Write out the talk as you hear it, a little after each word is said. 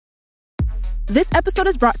This episode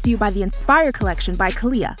is brought to you by the Inspire Collection by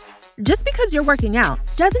Kalia. Just because you're working out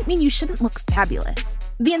doesn't mean you shouldn't look fabulous.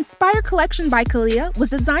 The Inspire Collection by Kalia was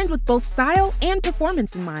designed with both style and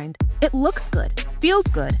performance in mind. It looks good, feels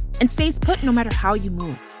good, and stays put no matter how you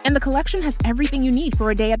move. And the collection has everything you need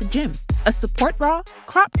for a day at the gym. A support bra,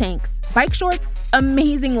 crop tanks, bike shorts,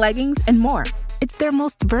 amazing leggings, and more. It's their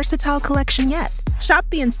most versatile collection yet. Shop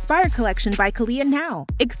the Inspire Collection by Kalia now,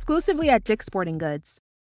 exclusively at Dick's Sporting Goods.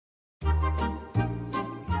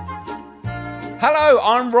 Hello,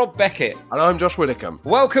 I'm Rob Beckett. And I'm Josh Widdicombe.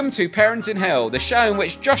 Welcome to Parents in Hell, the show in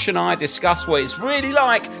which Josh and I discuss what it's really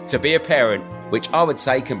like to be a parent, which I would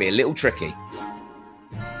say can be a little tricky.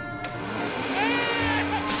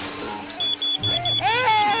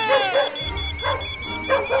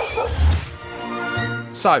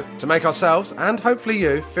 So, to make ourselves, and hopefully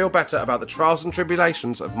you, feel better about the trials and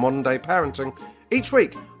tribulations of modern-day parenting, each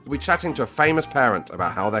week we'll be chatting to a famous parent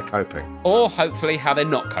about how they're coping. Or hopefully how they're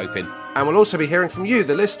not coping. And we'll also be hearing from you,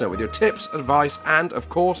 the listener, with your tips, advice, and, of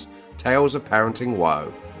course, tales of parenting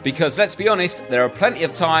woe. Because, let's be honest, there are plenty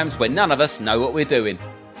of times when none of us know what we're doing.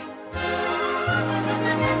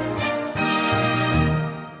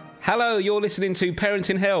 Hello, you're listening to Parents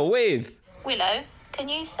in Hell with... Willow, can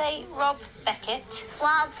you say Rob Beckett?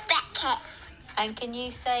 Rob Beckett. And can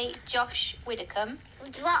you say Josh Widdicombe?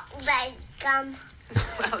 Rob Widdicombe.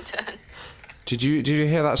 Well done. Did you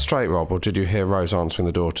hear that straight, Rob, or did you hear Rose answering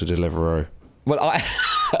the door to Deliveroo? Well, I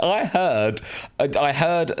heard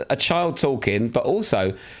a child talking, but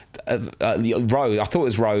also Rose. I thought it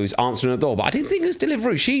was Rose answering the door, but I didn't think it was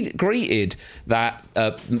Deliveroo. She greeted that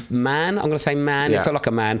man. I'm going to say man. Yeah. It felt like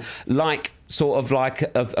a man, like sort of like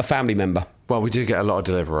a family member. Well, we do get a lot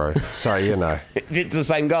of Deliveroo, so you know. It's the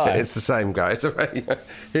same guy. It's the same guy.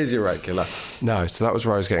 Here's your regular. No, so that was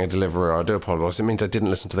Rose getting a Deliveroo. I do apologise. It means I didn't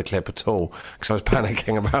listen to the clip at all because I was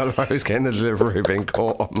panicking about Rose getting the Deliveroo being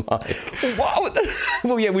caught on mic. What?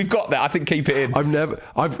 Well, yeah, we've got that. I think keep it in.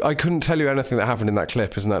 I couldn't tell you anything that happened in that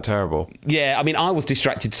clip. Isn't that terrible? Yeah, I mean, I was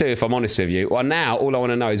distracted too, if I'm honest with you. Well, now all I want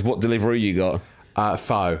to know is what Deliveroo you got.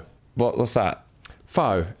 Pho. What's that?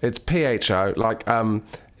 Pho. It's PHO. Like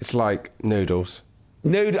it's like noodles.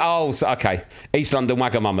 Oh, so, okay. East London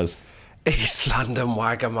Wagamamas. East London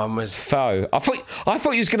Wagamamas. Pho. I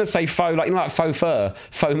thought you was going to say faux, like faux fur,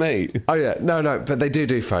 faux meat. Oh yeah, no, but they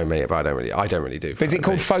do faux meat, but I don't really do. Is it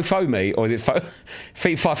called faux meat or is it faux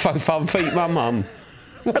feet mum?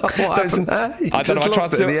 What happened there? I don't know. I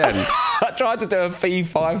tried to the end. I tried to do a fee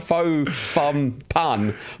fi faux fun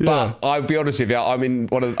pun, but I'll be honest with you, I'm having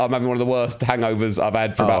one of the worst hangovers I've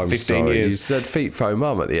had for about 15 years. You said feet faux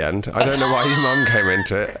mum at the end. I don't know why your mum came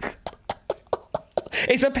into it.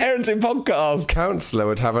 It's a parenting podcast. Counsellor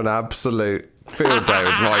would have an absolute field day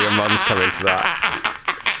with why your mum's come into that.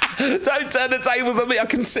 Don't turn the tables on me. I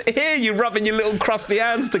can hear you rubbing your little crusty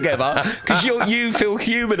hands together because you feel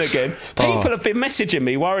human again. People have been messaging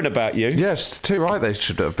me worrying about you. Yes, too right they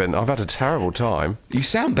should have been. I've had a terrible time. You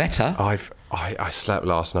sound better. I slept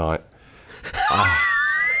last night. Oh,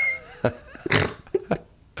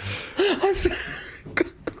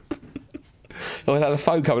 is that the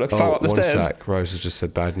phone coming? The phone up the stairs. One sec. Rose has just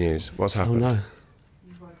said bad news. What's happened? Oh no.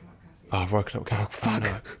 I've woken up Cassie. Oh fuck.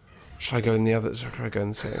 Oh, no. Should I go in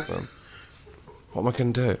the sitting room? What am I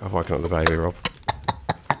going to do? I've woken up the baby, Rob.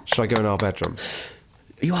 Should I go in our bedroom?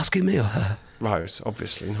 Are you asking me or her? Rose,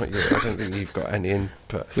 obviously, not you. I don't think you've got any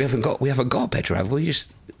input. We haven't got a bedroom, have we? We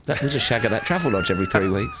just shag at that travel lodge every 3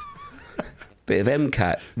 weeks. Bit of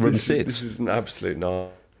MCAT, room 6. This is an absolute no.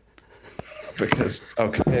 Because,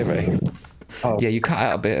 can you hear me? Oh. Yeah, you cut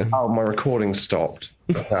out a bit. Oh, my recording stopped.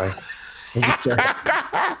 Okay.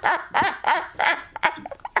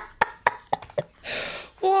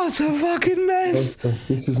 What a fucking mess.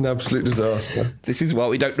 This is an absolute disaster. This is why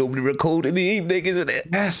we don't normally record in the evening, isn't it?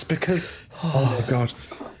 Yes, because... Oh, my God.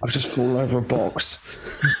 I've just fallen over a box.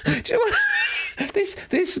 Do you know what? This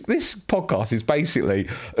podcast is basically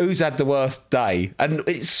who's had the worst day. And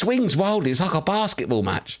it swings wildly. It's like a basketball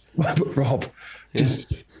match. But, Rob,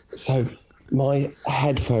 so my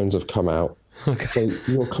headphones have come out. Okay. So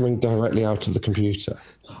you're coming directly out of the computer.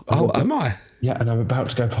 Am I? Yeah, and I'm about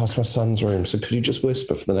to go past my son's room, so could you just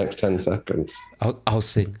whisper for the next 10 seconds? I'll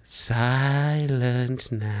sing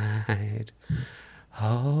Silent Night,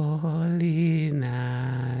 Holy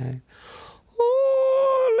Night,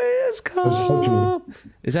 all is calm.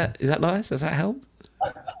 Is that nice? Does that help?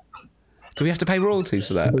 Do we have to pay royalties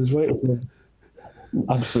for that? I was waiting for...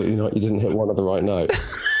 Absolutely not. You didn't hit one of the right notes.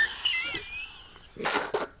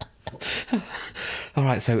 All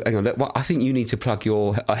right, so hang on. I think you need to plug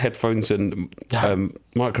your headphones and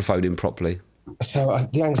microphone in properly. So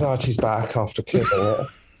the anxiety's back after clipping it.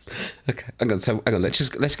 Okay, hang on. So, hang on.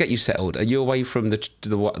 Let's get you settled. Are you away from the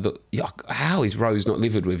how is Rose not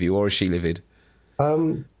livid with you, or is she livid?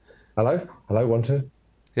 Hello, 1 2.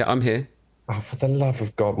 Yeah, I'm here. Oh, for the love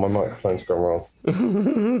of God, my microphone's gone wrong.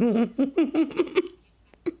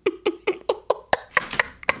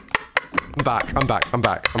 I'm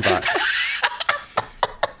back.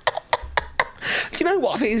 Do you know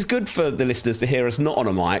what? I think it's good for the listeners to hear us not on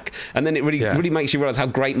a mic, and then it really makes you realise how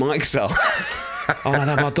great mics are.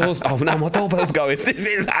 My doorbell's going. This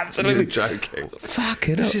is absolutely... You're joking. Fuck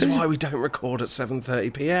it This up. is why we don't record at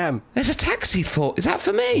 7:30 p.m. There's a taxi for... Is that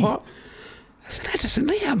for me? What? There's an Edison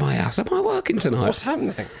Lee at my house. Am I working tonight? What's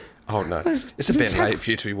happening? Oh, no. It's a bit late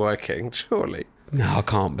for you to be working, surely. No, I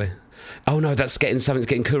can't be. Oh, no, something's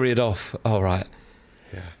getting couriered off. All right.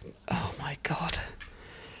 Yeah. Oh, my God.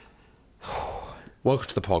 Welcome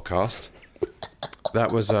to the podcast.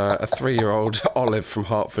 That was a 3-year-old Olive from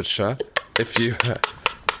Hertfordshire. If you...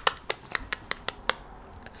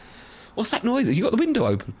 What's that noise? You got the window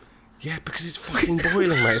open? Yeah, because it's fucking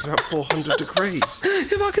boiling, mate. It's about 400 degrees.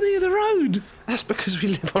 If I can hear the road. That's because we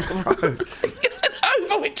live on a road. No,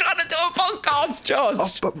 but we're trying to do a podcast, Josh. Oh,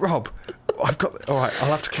 but Rob, I've got... All right, I'll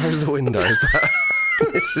have to close the windows, but...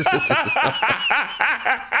 This is a disaster.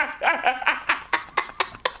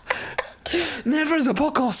 Never has a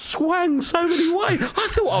podcast swung so many ways. I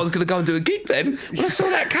thought I was going to go and do a gig then. When I saw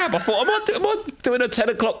that cab, I thought, am I doing a 10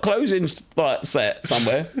 o'clock closing set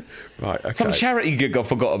somewhere? Right, okay. Some charity gig I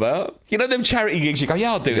forgot about. You know them charity gigs, you go,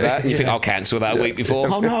 yeah, I'll do that. And you think, I'll cancel that a week before.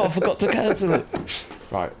 Oh, no, I forgot to cancel it.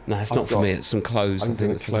 Right. No, it's not for me. It's some clothes. I'm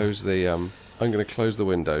going to close the... I'm going to close the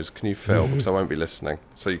windows. Can you film? Because I won't be listening.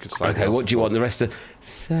 So you can slow down. Okay, what do you want? The rest of...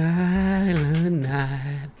 Silent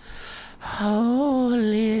night,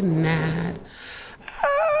 holy night,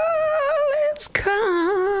 all is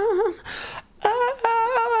calm,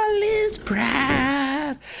 all is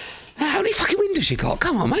bright. How many fucking windows you got?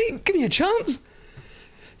 Come on, mate. Give me a chance.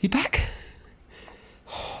 You back?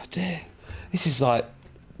 Oh, dear. This is like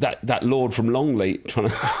that lord from Longleat trying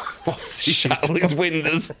to shut all his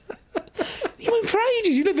windows. You went for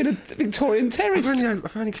ages. You live in a Victorian terrace.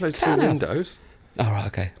 I've only closed 2 windows. Oh, right,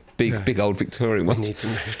 okay. Big old Victorian We ones. need to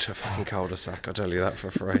move to a fucking cul-de-sac. I'll tell you that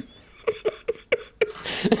for free.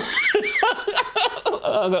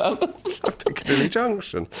 Piccadilly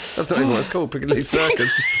Junction. That's not even what it's called. Piccadilly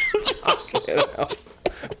Circus.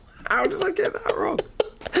 How did I get that wrong?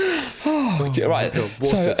 Right. God,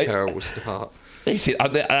 what a terrible start.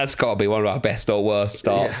 That's got to be one of our best or worst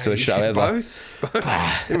starts to a show ever. Both.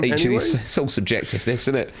 Each of these, it's all subjective, this,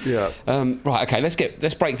 isn't it? Yeah. Right. Okay.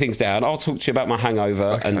 Let's break things down. I'll talk to you about my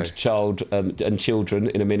hangover and children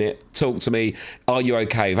in a minute. Talk to me. Are you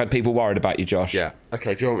okay? I've had people worried about you, Josh. Yeah.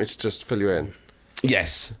 Okay. Do you want me to just fill you in?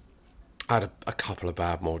 Yes. I had a couple of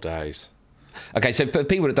bad more days. Okay, so for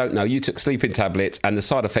people that don't know, you took sleeping tablets and the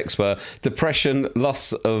side effects were depression,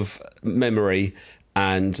 loss of memory,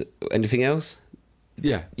 and anything else?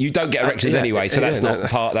 Yeah. You don't get erections anyway, so that's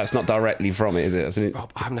that's not directly from it, is it?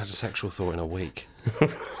 Rob, I haven't had a sexual thought in a week. I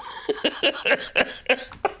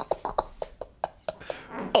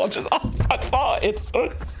farted.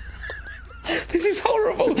 Sorry. This is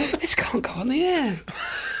horrible. This can't go on the air.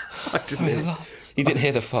 I didn't. You didn't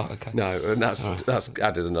hear the fart, okay? No, and that's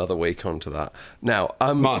added another week onto that. Now,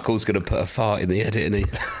 Michael's going to put a fart in the edit, isn't he?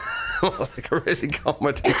 like a really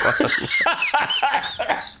comedy one.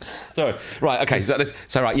 Sorry. Right, okay.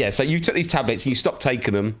 So you took these tablets and you stopped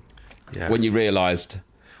taking them when you realised...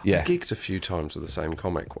 Yeah. I gigged a few times with the same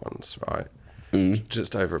comic once, right?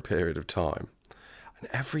 Just over a period of time. And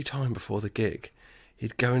every time before the gig,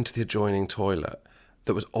 he'd go into the adjoining toilet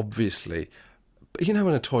that was obviously... You know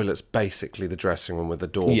when a toilet's basically the dressing room with the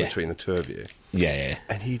door between the two of you? Yeah.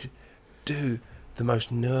 And he'd do the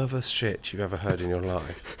most nervous shit you've ever heard in your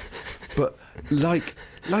life. But like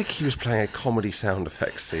he was playing a comedy sound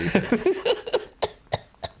effects CD. And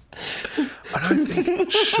I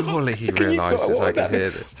think surely he realises I can hear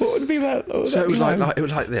this. What would be that? So it was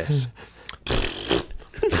like this.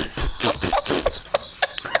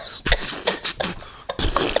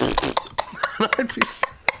 And I'd be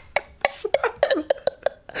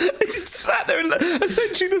sat there in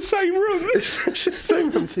essentially the same room. Essentially the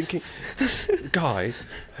same room, thinking, this guy,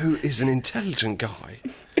 who is an intelligent guy,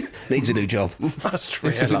 needs a new job. Must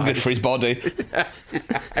realise. This isn't good for his body.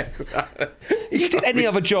 If you did any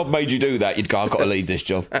other job made you do that, you'd go, I've got to leave this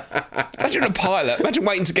job. Imagine a pilot. Imagine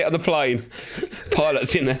waiting to get on the plane.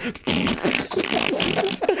 Pilot's in there.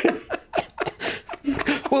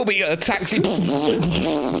 We'll be a taxi.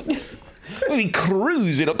 We'll be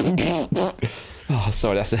cruising up. Oh,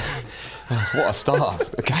 sorry, what a start.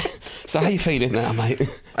 Okay. So how you feeling now, mate?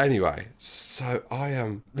 Anyway, So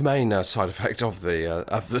the main side effect of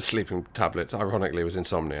the sleeping tablets, ironically, was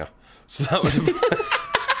insomnia. So that was.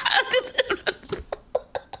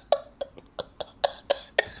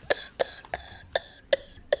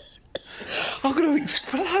 I'm going to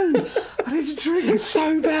explode. I need to drink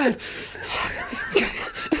so bad.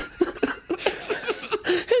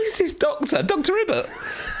 Who's this doctor? Dr. Ibbott?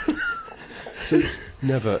 So it's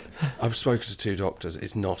never. I've spoken to 2 doctors.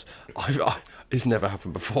 It's not. It's never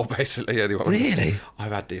happened before. Basically, anyone. Really?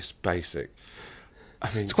 I've had this basic. I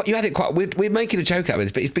mean, You had it quite. We're making a joke out of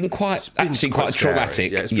this, but it's been quite scary.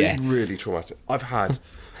 traumatic. Yeah, it's been really traumatic. I've had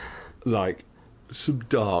like some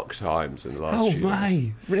dark times in the last few days.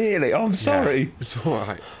 Mate, really? Oh, I'm sorry. Yeah, it's all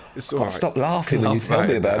right. It's all right. Stop laughing when you tell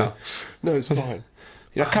me about it. No, it's fine.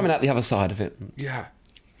 You're coming out the other side of it. Yeah.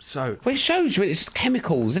 So. Well, it shows you. It's just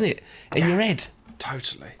chemicals, isn't it, in your head?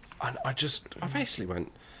 Totally. And I basically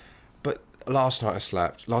went. But last night I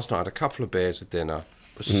slept. Last night I had a couple of beers with dinner.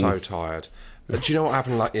 Was so tired. But do you know what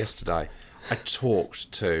happened like yesterday? I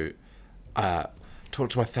talked to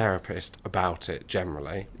my therapist about it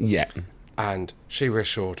generally. Yeah. And she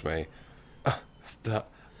reassured me that,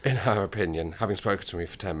 in her opinion, having spoken to me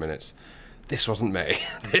for 10 minutes, this wasn't me.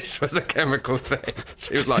 This was a chemical thing.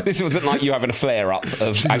 She was like... This wasn't like you having a flare-up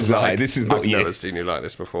of anxiety. Like, This is not I've you. never seen you like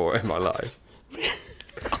this before in my life.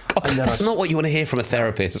 God, that's not what you want to hear from a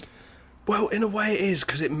therapist. Well, in a way it is,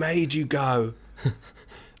 because it made you go...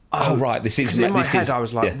 Oh, right, this is... Because in my head is, I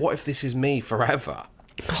was like, yeah. what if this is me forever?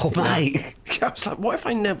 Oh, mate. I was like, what if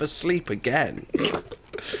I never sleep again?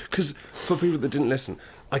 Because for people that didn't listen,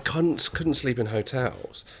 I couldn't sleep in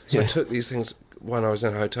hotels. So I took these things when I was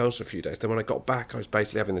in hotels for a few days. Then when I got back, I was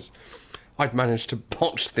basically having this... I'd managed to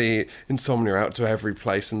botch the insomnia out to every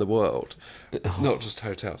place in the world, not just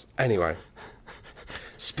hotels. Anyway,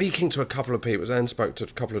 speaking to a couple of people, then spoke to a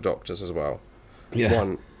couple of doctors as well. Yeah.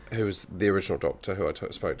 One who was the original doctor who I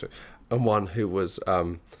spoke to, and one who was,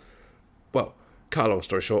 well, cut a long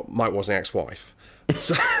story short, Mike Wozniak's wife.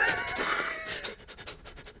 So,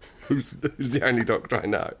 who's the only doctor I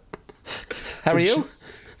know. Harry Hill?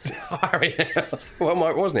 Harry Hill. Well,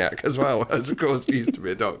 Mike Wozniak as well, as of course he used to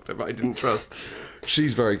be a doctor, but I didn't trust.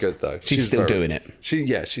 She's very good though. She's still doing it.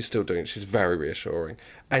 She's still doing it. She's very reassuring.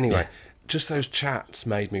 Anyway, just those chats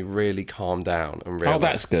made me really calm down and realize. Oh,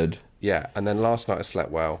 that's good. Yeah, and then last night I slept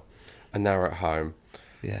well, and now we're at home.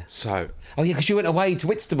 Yeah. So. Oh, yeah, because you went away to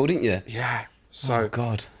Whitstable, didn't you? Yeah. So. Oh,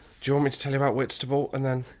 God. Do you want me to tell you about Whitstable and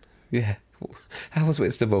then? Yeah. How was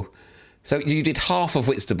Whitstable? So you did half of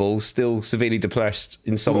Whitstable, still severely depressed,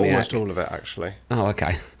 insomniac. Almost all of it, actually. Oh,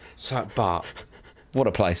 okay. So, but What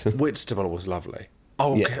a place. Whitstable was lovely.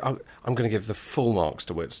 Oh, okay. Yeah. I'm going to give the full marks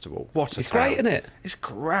to Whitstable. What a It's town. great, isn't it? It's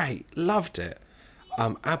great. Loved it.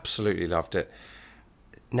 Absolutely loved it.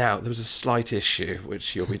 Now, there was a slight issue,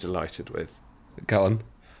 which you'll be delighted with. Go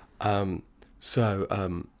on.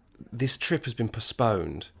 This trip has been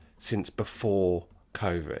postponed since before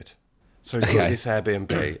COVID. So we got this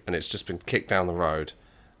Airbnb, and it's just been kicked down the road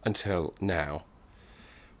until now.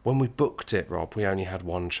 When we booked it, Rob, we only had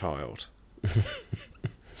one child.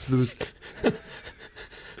 So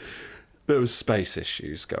there was space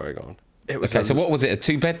issues going on. It was Okay, so what was it? A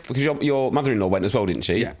 2-bed? Because your mother-in-law went as well, didn't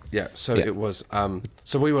she? Yeah. So it was.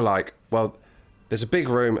 So we were like, well, there's a big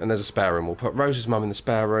room and there's a spare room. We'll put Rose's mum in the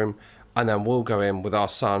spare room, and then we'll go in with our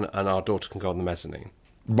son, and our daughter can go on the mezzanine.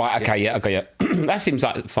 Right. Okay. Yeah. That seems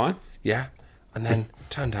like fine. Yeah. And then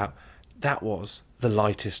turned out that was the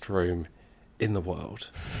lightest room in the world.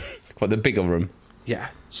 What, the bigger room? Yeah.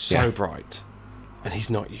 So bright, and he's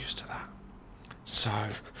not used to that. So.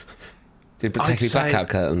 Did it take any blackout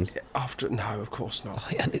curtains? No, of course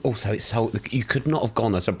not. And also, it's so you could not have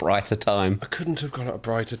gone at a brighter time. I couldn't have gone at a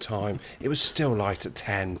brighter time. It was still light at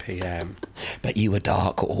 10 p.m. But you were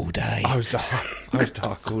dark all day. I was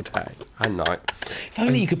dark all day and night. If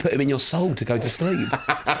only you could put him in your soul to go to sleep.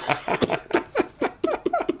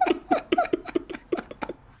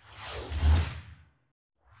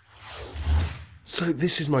 So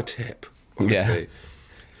this is my tip. Yeah.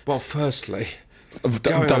 Well, firstly,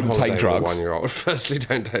 Don't take drugs. With a 1-year-old. Firstly,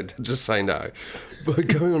 don't just say no. But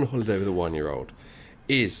going on holiday with a 1-year-old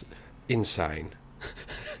is insane.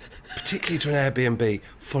 Particularly to an Airbnb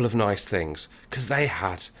full of nice things, because they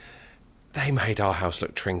made our house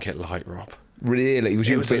look trinket-light, Rob. Really? Was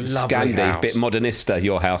It you was a a bit lovely Scandi, a house. bit modernista,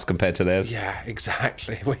 your house compared to theirs? Yeah,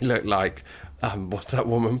 exactly. We look like what's that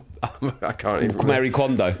woman? I can't even remember. Mary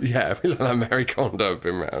Kondo. Yeah, we look like Mary Kondo have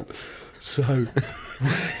been round. So.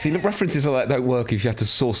 See, the references like that don't work if you have to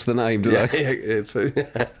source the name, do they?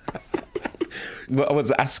 Yeah. I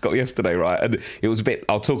was at Ascot yesterday, right? And it was a bit,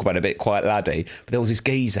 I'll talk about it, a bit quite laddie, but there was this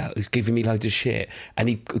geezer who was giving me loads of shit, and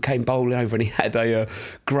he came bowling over and he had a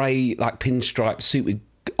grey, like, pinstripe suit with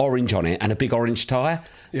orange on it and a big orange tie.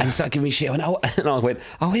 And he started giving me shit. And I went,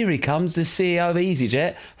 oh, here he comes, the CEO of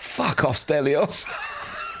EasyJet. Fuck off, Stelios.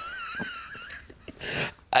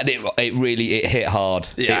 And it hit hard.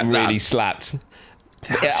 Yeah, it really slapped.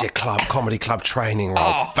 That's your comedy club training,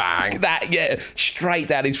 Rob. Oh, bang. Straight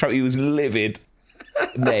down his throat. He was livid.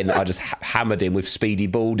 And then I just hammered him with Speedy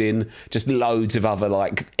Balding, just loads of other,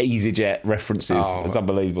 like, EasyJet references. It was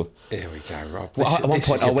unbelievable. Here we go, Rob. At one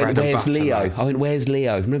point, I went, where's Leo? I went, where's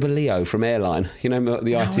Leo? Remember Leo from Airline? You know,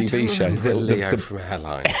 the ITV show? I remember Leo from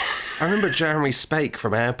Airline. I remember Jeremy Spake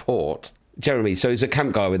from Airport. Jeremy, so he's a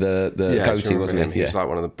camp guy with the goatee, wasn't he? He was like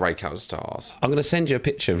one of the breakout stars. I'm going to send you a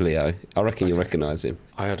picture of Leo. I reckon you'll recognise him.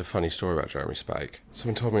 I heard a funny story about Jeremy Spake.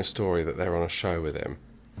 Someone told me a story that they were on a show with him.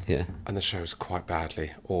 Yeah. And the show was quite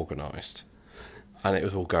badly organised. And it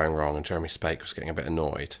was all going wrong, and Jeremy Spake was getting a bit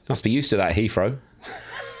annoyed. Must be used to that, Heathrow.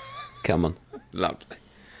 Come on. Lovely.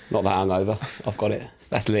 Not that hungover. I've got it.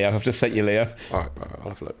 That's Leo. I've just sent you Leo. All right,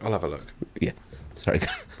 I'll have a look. Yeah. Sorry.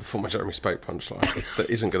 Before my Jeremy Spake punchline that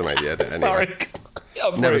isn't going to make the edit anyway. Sorry.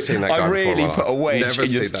 I've never seen that guy before in my life. Put a wedge never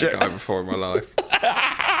seen that guy before in my life.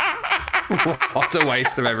 What a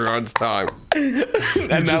waste of everyone's time.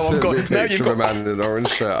 And now I've got a picture of a man in an orange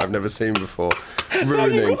shirt I've never seen before,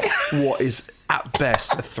 ruining what is at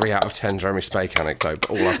best a 3 out of 10 Jeremy Spake anecdote,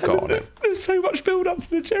 but all I've got on it. There's so much build up to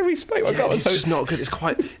the Jeremy Spake. It's just not good. It's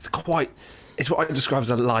what I describe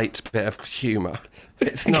as a light bit of humour.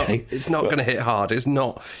 It's not going to hit hard. It's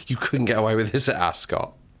not. You couldn't get away with this at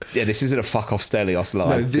Ascot. Yeah, this isn't a fuck off Stelios line.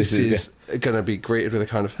 No, this is going to be greeted with a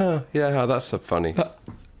kind of, that's so funny.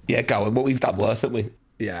 Yeah, go on. What we've done worse, haven't we?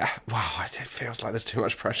 Yeah. Wow, it feels like there's too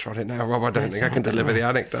much pressure on it now, Rob. I don't think I can deliver the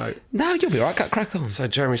anecdote. No, you'll be all right. Crack on. So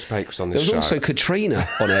Jeremy Spake was on this show. There was show. also Katrina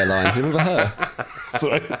on Airline. You remember her?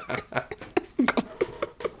 Sorry.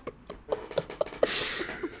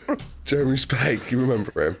 Jeremy Spake, you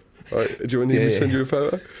remember him? Right, do you want me to send you a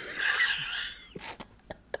photo?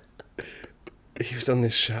 He was on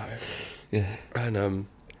this show. Yeah. And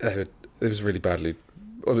it was really badly...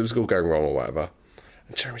 Well, it was all going wrong or whatever.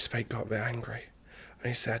 And Jeremy Spake got a bit angry. And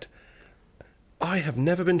he said, I have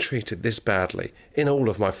never been treated this badly in all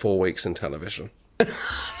of my 4 weeks in television.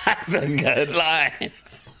 That's a good line. It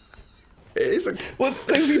is a... Was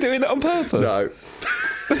he doing that on purpose? No.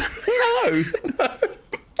 No.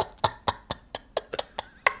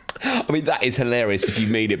 I mean, that is hilarious if you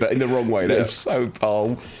mean it, but in the wrong way. That's so...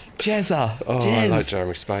 Jezza. I like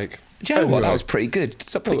Jeremy Spake. Do you know what? That was pretty good.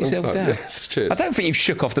 Stop putting yourself down. Yes, cheers. I don't think you've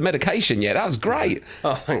shook off the medication yet. That was great.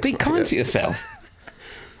 Oh, thanks. Be kind to yourself.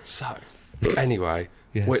 So, anyway,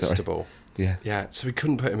 Whitstable. Yeah. Yeah, so we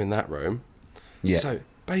couldn't put him in that room. Yeah. So,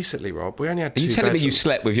 basically, Rob, we only had 2 Are you telling bedrooms. me you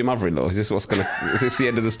slept with your mother-in-law? Is this the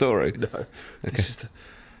end of the story? No. Okay. This is the...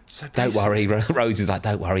 So don't worry. Rose is like,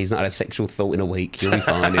 don't worry. He's not had a sexual thought in a week. You'll be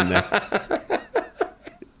fine in there.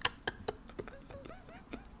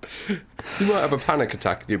 You might have a panic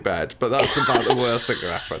attack in your bed, but that's about the worst that could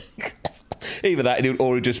happen. Either that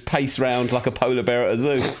or he'd just pace round like a polar bear at a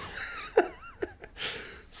zoo.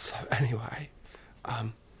 So anyway,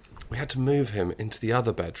 we had to move him into the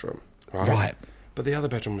other bedroom, right? Right. But the other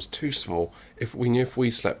bedroom was too small. If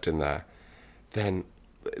we slept in there, then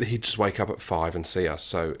he'd just wake up at 5 and see us.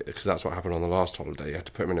 So, because that's what happened on the last holiday, you had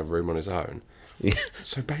to put him in a room on his own. Yeah.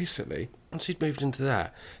 So basically, once he'd moved into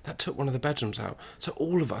there, that took one of the bedrooms out. So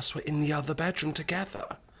all of us were in the other bedroom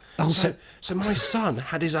together. Oh, so my son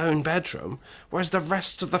had his own bedroom, whereas the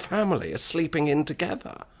rest of the family are sleeping in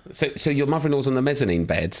together. So your mother-in-law's on the mezzanine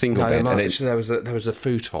bed, single bed. There was a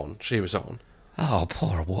futon she was on. Oh,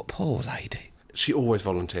 poor lady. She always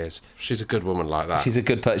volunteers. She's a good woman like that. She's a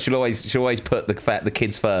good person. She'll always put the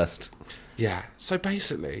kids first. Yeah. So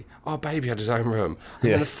basically, our baby had his own room,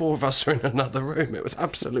 and then the 4 of us were in another room. It was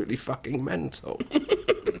absolutely fucking mental.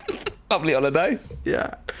 Lovely holiday.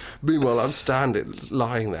 Yeah. Meanwhile, I'm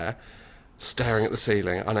lying there, staring at the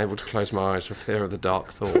ceiling, unable to close my eyes for fear of the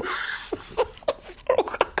dark thoughts.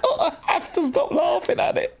 I have to stop laughing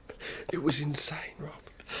at it. It was insane, Rob.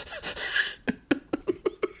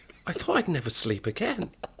 I thought I'd never sleep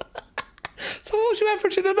again. So what was your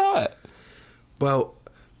average in a night? Well,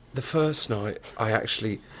 the first night, I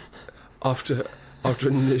actually, after an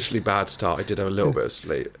initially bad start, I did have a little bit of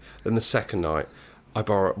sleep. Then the second night, I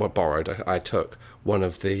took one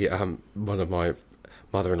of my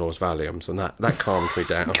mother-in-law's Valiums, and that calmed me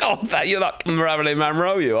down. God, you're like Marilyn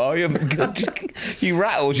Monroe, you are. You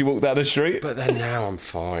rattle as you walk down the street. But then now I'm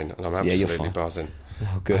fine, and I'm absolutely fine. buzzing.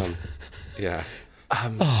 Oh, good. Yeah.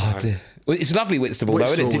 Dear. Well, it's lovely Whitstable, though,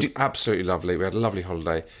 isn't Whitstable it? was absolutely lovely. We had a lovely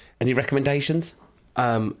holiday. Any recommendations?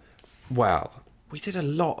 Well, we did a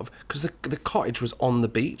lot of... Because the cottage was on the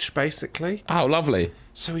beach, basically. Oh, lovely.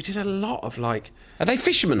 So we did a lot of, like... Are they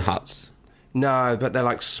fisherman huts? No, but they're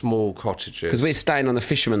like small cottages. Because we're staying on the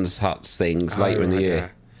fisherman's huts things later in the year. Yeah.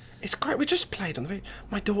 It's great. We just played on the beach.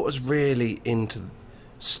 My daughter's really into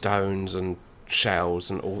stones and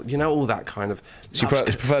shells and all that kind of... She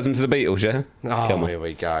prefers them to the Beatles, yeah? Oh, Come on. here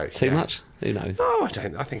we go. Too Yeah. much? Who knows? No,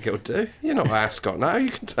 I think it'll do. You're not Ascot now.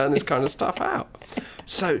 You can turn this kind of stuff out.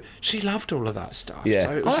 So she loved all of that stuff. Yeah.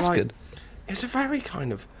 So it was that's like, good. It was a very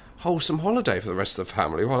kind of wholesome holiday for the rest of the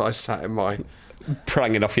family while I sat in my...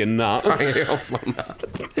 Pranging off your nut. hanging off my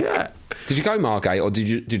nut. Yeah. Did you go Margate or did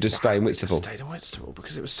you just stay in Whitstable? Just stayed in Whitstable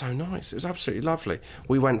because it was so nice. It was absolutely lovely.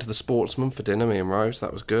 We went to the Sportsman for dinner, me and Rose.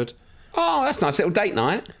 That was good. Oh, that's nice. Little date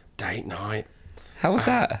night. Date night. How was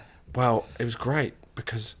that? Well, it was great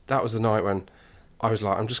because that was the night when I was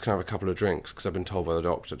like, I'm just going to have a couple of drinks because I've been told by the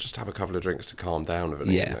doctor, just have a couple of drinks to calm down of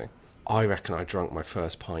an evening. I reckon I drank my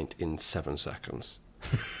first pint in 7 seconds,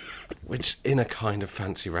 which in a kind of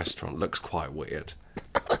fancy restaurant looks quite weird.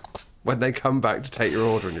 When they come back to take your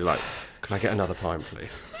order and you're like, can I get another pint,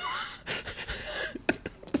 please?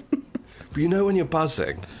 But you know when you're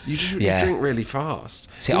buzzing, you drink really fast.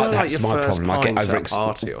 See, you know, that's like your my first problem. I get pint over at a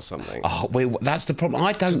party or something. Oh, well, that's the problem.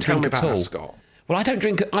 I don't Tell drink me at about all. Ascot. Well, I don't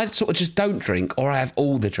drink. I sort of just don't drink, or I have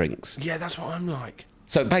all the drinks. Yeah, that's what I'm like.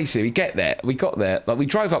 So basically, we got there. Like we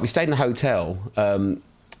drove up. We stayed in a hotel.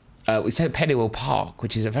 We stayed at Pennywell Park,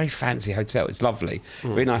 which is a very fancy hotel. It's lovely,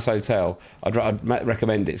 really nice hotel. I'd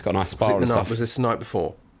recommend it. It's got a nice spa and stuff. Was this the night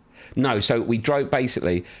before? No, so we drove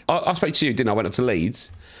basically. I spoke to you, didn't I? I went up to Leeds.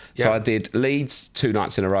 So Yeah. I did Leeds 2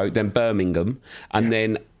 nights in a row, then Birmingham, and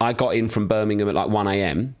then I got in from Birmingham at like 1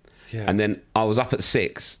 a.m. Yeah. And then I was up at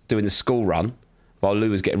 6 doing the school run while Lou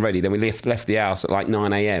was getting ready. Then we left the house at like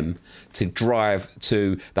 9 a.m. to drive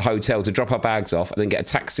to the hotel to drop our bags off and then get a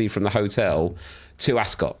taxi from the hotel to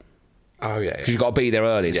Ascot. Oh, yeah. Because you've got to be there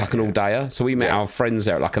early. It's like an all-dayer. So we met our friends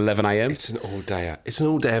there at like 11 a.m. It's an all-dayer. It's an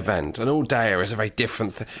all-day event. An all-dayer is a very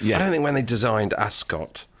different thing. Yeah. I don't think when they designed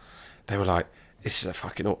Ascot, they were like, this is a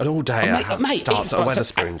fucking... An all-dayer Mate, starts at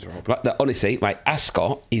Wetherspoons, Rob. Right, honestly, mate,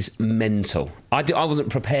 Ascot is mental. I wasn't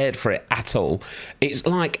prepared for it at all. It's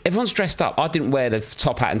like everyone's dressed up. I didn't wear the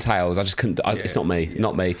top hat and tails. I just couldn't. It's not me.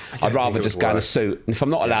 Not me. I'd rather just go in a suit. And if I'm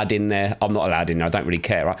not allowed in there, I'm not allowed in there. I don't really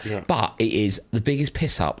care, right? Yeah. But it is the biggest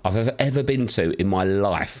piss up I've ever been to in my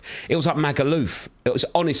life. It was like Magaluf. It was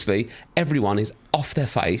honestly, everyone is off their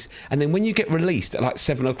face. And then when you get released at like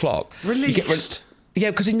 7 o'clock... Released?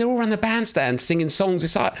 Yeah, because they're all around the bandstand singing songs.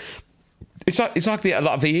 It's like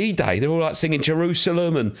VE Day. They're all like singing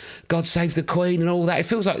Jerusalem and God Save the Queen and all that. It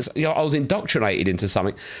feels like I was indoctrinated into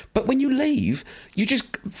something. But when you leave,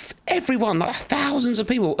 everyone, like thousands of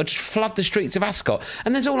people, just flood the streets of Ascot,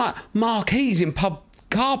 and there's all like marquees in pub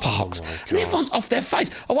car parks, and everyone's off their face.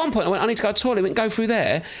 At one point, I went, I need to go to the toilet. Went, go through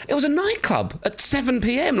there. It was a nightclub at 7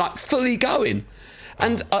 p.m, like fully going.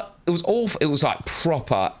 And it was awful. It was like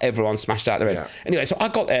proper. Everyone smashed out their head. Yeah. Anyway, so I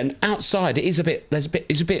got there, and outside it is a bit. There's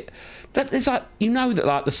like that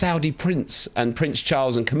like the Saudi prince and Prince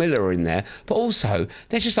Charles and Camilla are in there, but also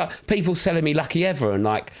there's just like people selling me Lucky Ever and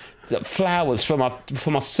like flowers for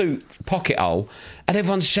my suit pocket hole, and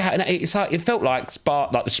everyone's shouting. It's like it felt like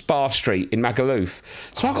the Spar Street in Magaluf.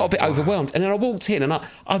 So I got a bit overwhelmed, and then I walked in, and I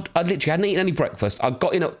literally hadn't eaten any breakfast. I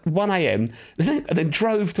got in at 1 a.m. and then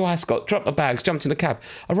drove to Ascot, dropped my bags, jumped in a cab,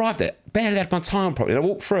 arrived there, barely had my time properly, and I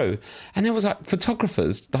walked through, and there was like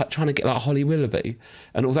photographers like trying to get like Holly Willoughby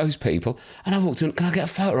and all those people, and I walked in, can I get a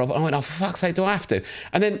photo of it? I went, oh, for fuck's sake, do I have to?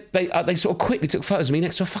 And then they sort of quickly took photos of me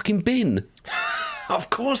next to a fucking bin. Of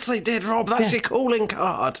course they did, Rob. That's your calling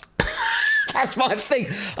card. That's my thing.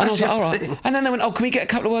 And I was like, all right. And then they went, oh, can we get a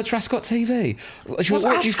couple of words for Ascot TV? What's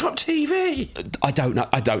Ascot TV? I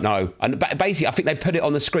don't know. And basically, I think they put it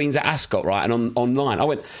on the screens at Ascot, right, and online. I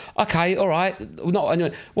went, okay, all right.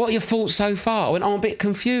 Anyway, what are your thoughts so far? I went, I'm a bit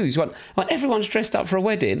confused. I went, everyone's dressed up for a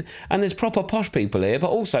wedding, and there's proper posh people here, but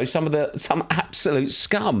also some absolute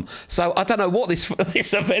scum. So I don't know what this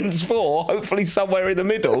event's for. Hopefully somewhere in the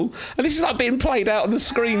middle. And this is like being played out on the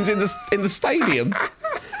screens in the stadium.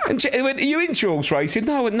 And he went, are you into horse racing?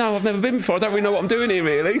 No, I've never been before. I don't really know what I'm doing here,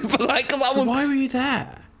 really. But why were you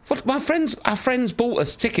there? What, our friends bought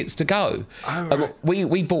us tickets to go. Oh, right.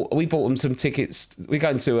 We bought them some tickets. We're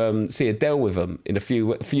going to see Adele with them in a few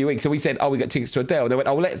weeks. So we said, we got tickets to Adele. And they went,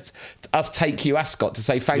 let us take you, Ascot, to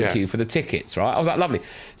say thank you for the tickets, right? I was like, lovely.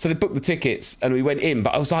 So they booked the tickets and we went in,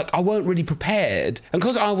 but I was like, I weren't really prepared. And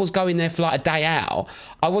because I was going there for like a day out,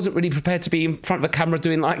 I wasn't really prepared to be in front of a camera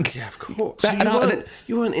doing like... Yeah, of course. So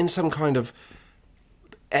you weren't in some kind of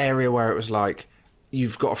area where it was like,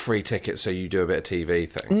 you've got a free ticket, so you do a bit of TV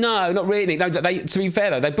thing. No, not really. No, to be fair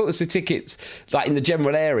though, they booked us the tickets like in the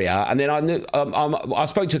general area, and then I knew I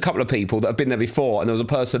spoke to a couple of people that have been there before, and there was a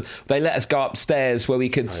person. They let us go upstairs where we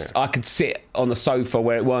could. I could sit on the sofa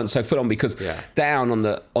where it weren't so full on because down on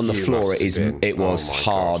the floor it was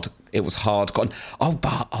hard. God. It was hard.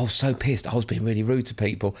 But I was so pissed. I was being really rude to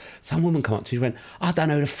people. Some woman come up to me and went, "I don't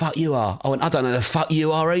know who the fuck you are." I went, "I don't know who the fuck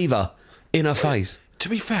you are either." In her face. To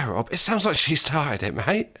be fair, Rob, it sounds like she started it,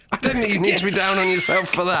 mate. I don't think you need to be down on yourself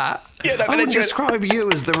for that. I wouldn't describe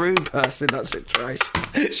you as the rude person in that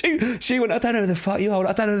situation. She went, "I don't know who the fuck you are.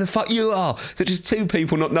 I don't know who the fuck you are." So just two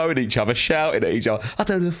people not knowing each other, shouting at each other, "I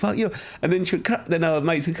don't know who the fuck you are." And then then her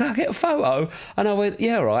mate said, "Can I get a photo?" And I went,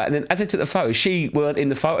 "Yeah, right." And then as I took the photo, she weren't in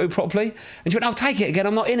the photo properly. And she went, "I'll take it again.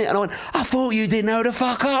 I'm not in it." And I went, "I thought you didn't know who the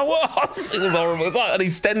fuck I was." It was horrible. It was like an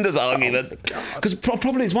EastEnders argument. Because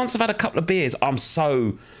problem is, once I've had a couple of beers, I'm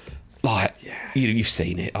so... Like, you've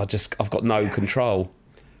seen it. I've got no control.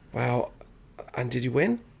 Well, and did you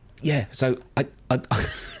win? Yeah. So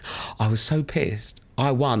I was so pissed. I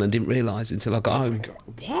won and didn't realise until I got home.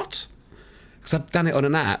 What? Because I've done it on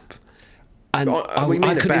an app. And we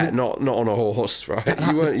made a bet, not on a horse, right?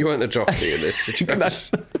 You weren't the jockey in this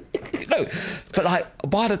situation. No, but like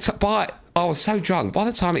I was so drunk. By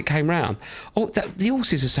the time it came round, the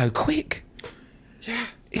horses are so quick. Yeah.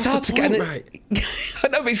 It's hard to get. I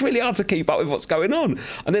know, but it's really hard to keep up with what's going on.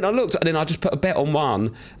 And then I looked, and then I just put a bet on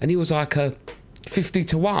one, and he was like a 50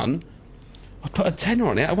 to 1. I put a tenner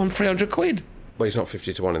on it. I won 300 quid. Well, he's not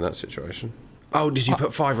 50 to 1 in that situation. Oh, did you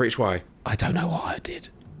put 5 each way? I don't know what I did.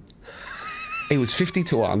 He was 50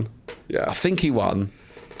 to 1. Yeah. I think he won,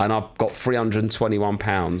 and I've got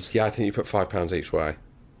 £321. Yeah, I think you put £5 each way.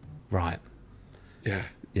 Right. Yeah.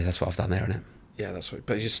 Yeah, that's what I've done there, isn't it? Yeah, that's what.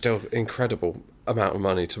 But you're still incredible amount of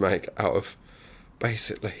money to make out of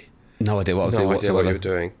basically no idea what I was doing. No idea what you were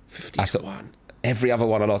doing. 50 to 1. Every other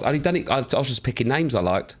one I lost. I'd done it. I was just picking names I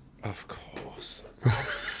liked. Of course.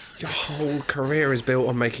 Your whole career is built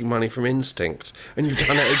on making money from instinct, and you've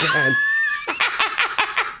done it again.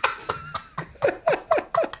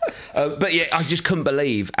 But yeah, I just couldn't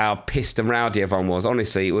believe how pissed and rowdy everyone was.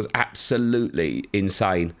 Honestly, it was absolutely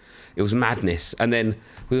insane. It was madness. And then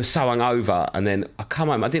we were so hungover, and then I come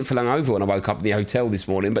home. I didn't feel hungover when I woke up in the hotel this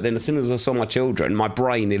morning, but then as soon as I saw my children, my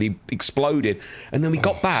brain nearly exploded. And then we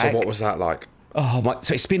got back. So what was that like? Oh my!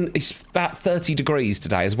 So it's about 30 degrees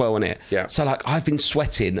today as well, isn't it? Yeah. So like I've been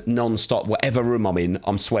sweating non-stop. Whatever room I'm in,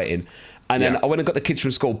 I'm sweating. And then I went and got the kids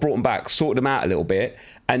from school, brought them back, sorted them out a little bit,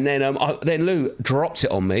 and then then Lou dropped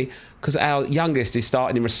it on me because our youngest is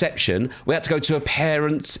starting in reception. We had to go to a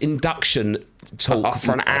parents' induction talk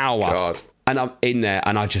for an hour. God. And I'm in there,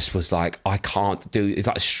 and I just was like, I can't do. It's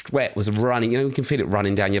like sweat was running. You know, you can feel it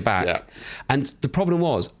running down your back. Yeah. And the problem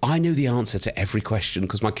was, I knew the answer to every question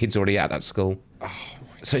because my kids are already at that school. Oh,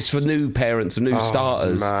 so it's for new parents and new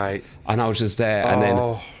starters. Mate. And I was just there, and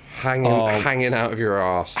then hanging out of your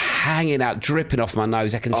arse, hanging out, dripping off my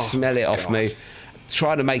nose. I can smell it off me.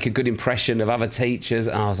 Trying to make a good impression of other teachers,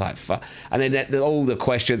 and I was like, fuck. And then all the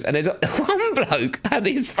questions, and there's one bloke, and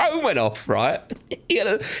his phone went off, right? He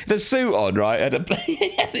had a suit on, right? And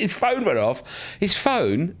his phone went off. His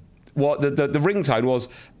phone, the ringtone was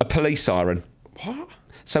a police siren. What?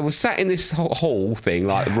 So we're sat in this hall thing,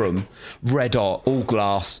 like room, red hot, all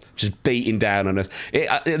glass, just beating down on us.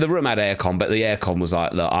 The room had aircon, but the aircon was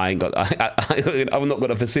like, look, I've not got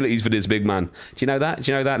the facilities for this big man. Do you know that?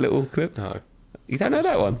 Do you know that little clip? No. You don't know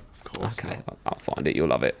that one? Of course. Okay, I'll find it. You'll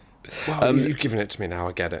love it. Well, you've given it to me now.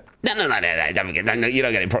 I get it. No, you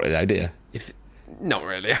don't get it properly though, do you? Not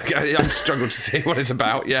really. I struggle to see what it's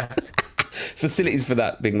about. Yeah. Facilities for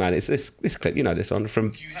that big man. It's this clip. You know this one from.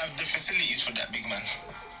 You have the facilities for that big man.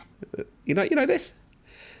 You know this.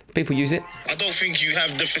 People use it. I don't think you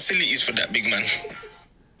have the facilities for that big man.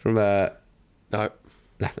 From No.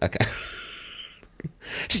 Okay.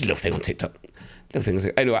 Just a little thing on TikTok.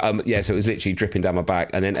 Anyway, so it was literally dripping down my back,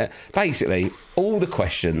 and then basically all the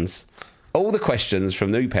questions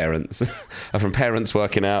from new parents are from parents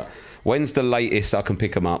working out when's the latest I can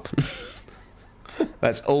pick them up.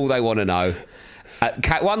 That's all they want to know.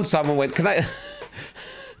 One someone went,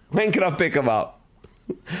 when can I pick them up?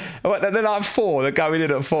 They're like 4. They're going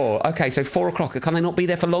in at 4. Okay, so 4 o'clock. Can they not be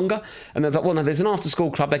there for longer? And they're like, well, no, there's an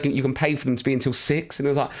after-school club. You can pay for them to be until 6. And it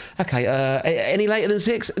was like, okay, any later than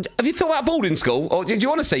 6? Have you thought about boarding school? Or do you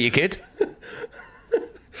want to see your kid?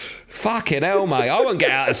 Fucking hell, mate. I won't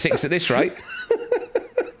get out at 6 at this rate.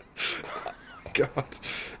 God.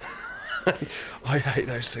 I hate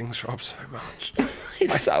those things, Rob, so much.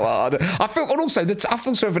 It's so hard. I feel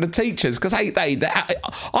sorry for the teachers because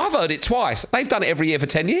I've heard it twice. They've done it every year for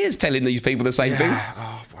 10 years, telling these people the same things.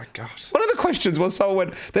 Oh my God. One of the questions was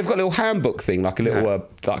someone they've got a little handbook thing, like a little,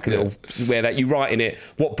 little where that you write in it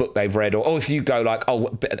what book they've read, or if you go like,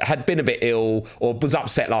 had been a bit ill or was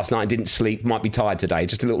upset last night and didn't sleep, might be tired today.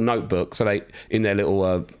 Just a little notebook. So they in their little,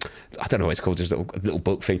 I don't know what it's called, just a little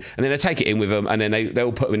book thing, and then they take it in with them, and then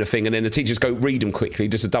they'll put them in a thing, and then the teachers go read them quickly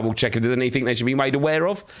just to double check if there's anything they should be made aware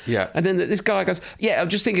of. Yeah. And then this guy goes, I'm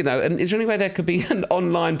just thinking though, and is there any way there could be an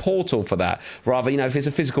online portal for that? Rather, if it's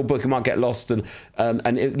a physical book, it might get lost, and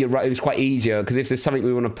you're right, it's quite easier because if there's something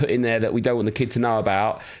we want to put in there that we don't want the kid to know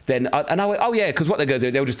about, then because what they're going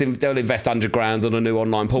to do, they'll invest £100,000 on a new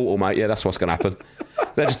online portal, mate. Yeah, that's what's going to happen.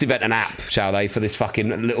 They'll just invent an app, shall they, for this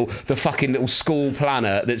fucking little school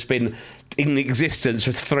planner that's been in existence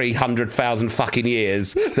for 300,000 fucking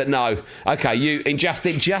years. That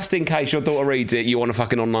just in case your daughter reads it, you want a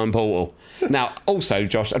fucking online portal. Now, also,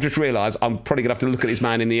 Josh, I've just realised I'm probably gonna have to look at this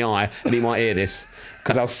man in the eye, and he might hear this.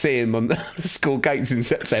 Because I'll see him on the school gates in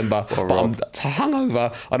September, but I'm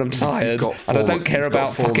hungover and I'm tired, and I don't care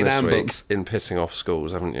about fucking handbooks. In pissing off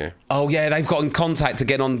schools, haven't you? Oh yeah, they've got in contact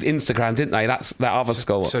again on Instagram, didn't they? That's that other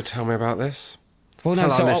school. So tell me about this. Well,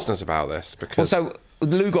 tell our listeners about this because. So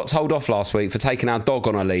Lou got told off last week for taking our dog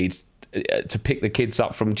on a lead to pick the kids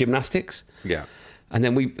up from gymnastics. Yeah. And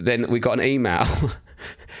then we got an email.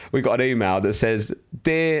 We got an email that says,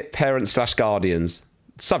 "Dear parents/guardians."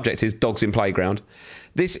 Subject is dogs in playground.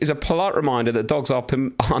 This is a polite reminder that dogs are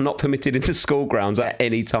not permitted into school grounds at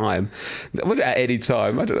any time. At any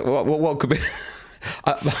time, I don't know what could be.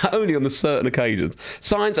 Only on the certain occasions.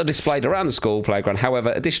 Signs are displayed around the school playground.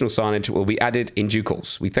 However, additional signage will be added in due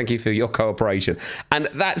course. We thank you for your cooperation. And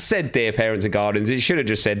that said, dear parents and guardians, it should have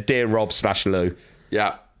just said, dear Rob/Lou.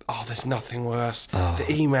 Yeah. Oh, there's nothing worse. Oh.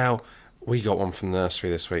 The email, we got one from the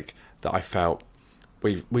nursery this week that I felt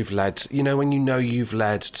we've led. When you've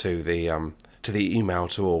led to the email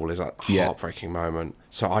to all is that heartbreaking moment.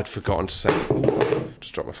 So I'd forgotten to say.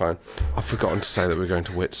 Just dropped my phone. I'd forgotten to say that we're going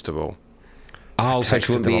to Whitstable. So I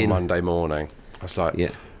texted them on Monday morning. I was like,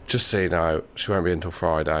 just so you know, she won't be until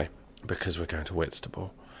Friday because we're going to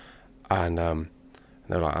Whitstable. And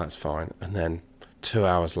they're like, that's fine. And then 2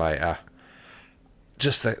 hours later,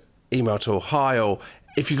 just the email to all, hi all,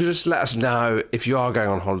 if you could just let us know if you are going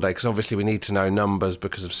on holiday, because obviously we need to know numbers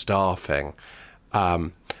because of staffing.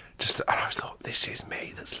 And I thought, this is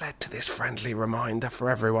me that's led to this friendly reminder for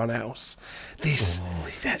everyone else. Is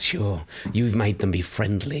that you've made them be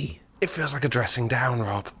friendly. It feels like a dressing down,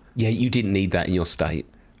 Rob. Yeah, you didn't need that in your state.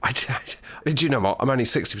 Do you know what? I'm only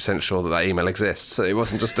 60% sure that email exists. So it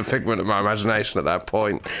wasn't just a figment of my imagination at that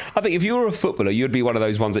point. I think if you were a footballer, you'd be one of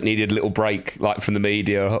those ones that needed a little break, like from the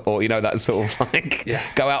media, or that sort of like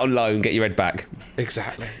go out on loan, get your head back.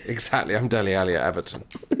 Exactly. I'm Dele Alli at Everton.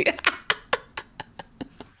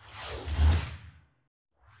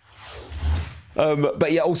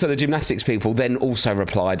 But also the gymnastics people then also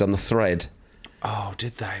replied on the thread. Oh,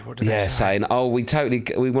 did they? What did they say? Saying,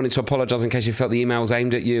 we wanted to apologise in case you felt the email was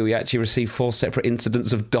aimed at you. We actually received 4 separate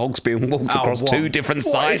incidents of dogs being walked across 2 different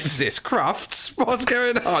sites. What is this, Crufts? What's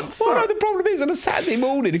going on? Well, no, the problem is on a Saturday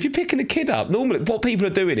morning, if you're picking a kid up, normally what people are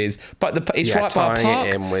doing is, it's right by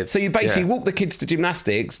a park. So you basically walk the kids to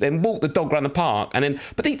gymnastics, then walk the dog around the park, and then.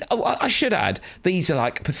 But I should add, these are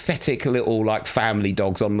like pathetic little like family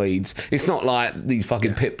dogs on leads. It's not like these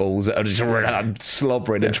fucking pit bulls that are just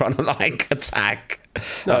slobbering and trying to like attack.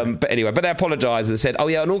 No. But anyway, they apologised and said,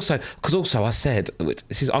 and also I said,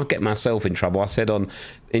 I'll get myself in trouble. I said on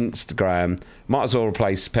Instagram, might as well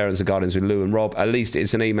replace parents and guardians with Lou and Rob. At least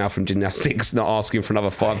it's an email from gymnastics, not asking for another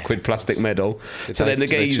 £5 plastic medal. So then the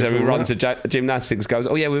geezer who runs gymnastics goes,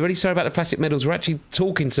 we're really sorry about the plastic medals. We're actually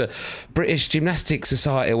talking to British Gymnastics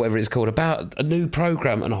Society or whatever it's called about a new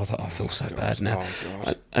programme. And I was like, I feel so bad now.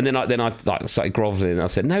 And then I started grovelling. I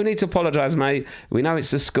said, no need to apologise, mate. We know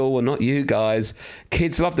it's the school and not you guys.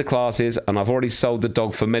 Kids love the classes, and I've already sold the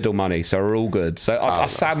dog for medal money, so we're all good. So I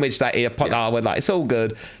sandwiched that here. I went like, it's all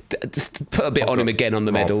good. Just put a bit on him again on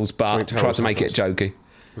the medals, but try to make it jokey.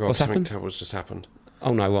 Rob, what's happened? Terrible's just happened.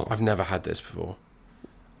 Oh no, what? I've never had this before.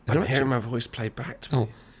 I'm hearing my voice played back to me.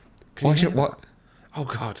 What? Oh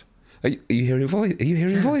God. Are you hearing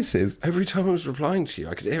voices? Every time I was replying to you,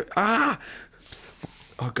 I could hear.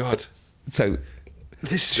 Oh, God. So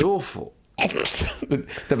This is awful.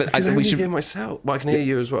 but I can only we should hear myself. Well, I can hear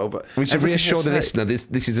you as well, but we should everything I reassure the say- listener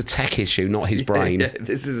this is a tech issue, not his brain. Yeah,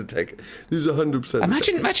 this is a tech. This is 100%.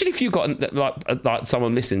 Imagine if you got like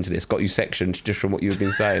someone listening to this got you sectioned just from what you've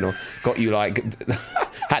been saying, or got you like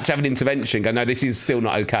had to have an intervention. Go, no, this is still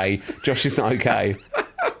not okay. Josh is not okay.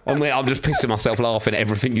 I'm just pissing myself laughing at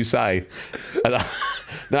everything you say.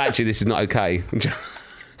 No, actually, this is not okay.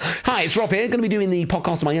 Hi, it's Rob here. Going to be doing the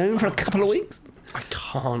podcast on my own for a couple of weeks. I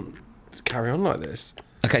can't carry on like this.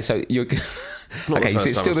 Okay, so you're. Not okay, the so first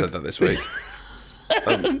it's time still I said that this week.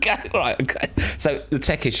 Okay, right. Okay. So the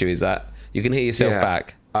tech issue is that you can hear yourself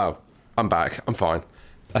back. Oh, I'm back. I'm fine.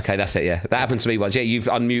 Okay, that's it. Yeah, that happened to me once. Yeah, you've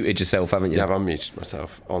unmuted yourself, haven't you? Yeah, I've unmuted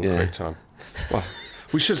myself on quick time. Well,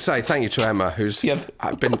 we should say thank you to Emma, who's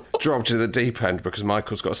been dropped into the deep end because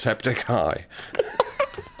Michael's got a septic eye.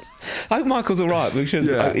 I hope Michael's all right. We should.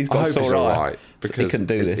 Yeah, He's got I a hope sore he's all eye. right because he couldn't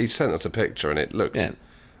do this. He sent us a picture and it looks. Yeah.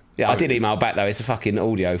 Yeah, I did email back though. It's a fucking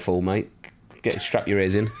audio fall, mate. Strap your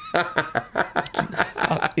ears in.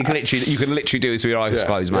 You can literally do this with your eyes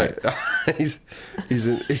closed, mate. Yeah.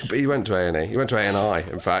 He went to A&E. He went to A&I,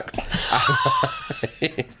 in fact.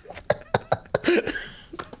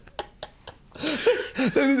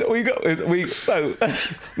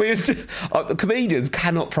 Comedians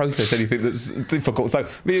cannot process anything that's difficult. So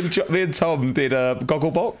me and Tom did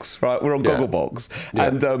Gogglebox, right? We're on Gogglebox,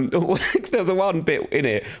 and there's a one bit in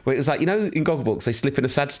it where it was like, you know, in Gogglebox they slip in a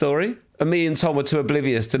sad story, and me and Tom were too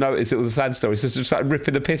oblivious to notice it was a sad story, so just started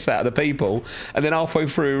ripping the piss out of the people, and then halfway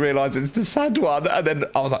through we realised it's the sad one, and then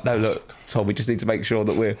I was like, no, look, Tom, we just need to make sure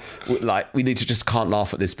that we're like, we need to just can't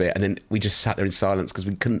laugh at this bit, and then we just sat there in silence because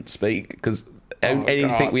we couldn't speak because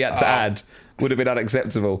anything we had to add would have been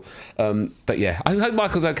unacceptable. But yeah, I hope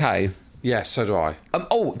Michael's okay. Yeah, so do I.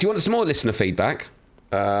 Do you want some more listener feedback?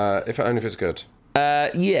 If it's good.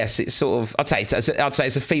 Yes, it's sort of. I'd say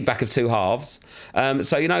it's a feedback of two halves.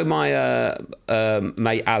 So you know my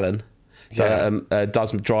mate Alan.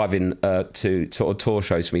 Does driving to sort of tour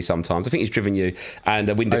shows for me sometimes. I think he's driven you, and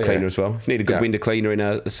a window cleaner as well. If you need a good window cleaner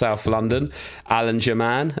in South London, Alan's your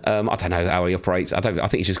man. I don't know how he operates. I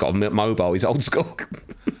think he's just got a mobile. He's old school.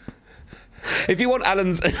 If you want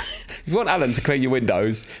Alan to clean your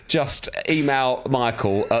windows, just email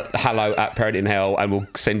Michael at hello@parentinghell and we'll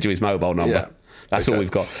send you his mobile number. Yeah. That's all we've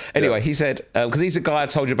got. Anyway, he said, because he's a guy I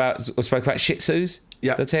told you about, I spoke about Shih Tzus.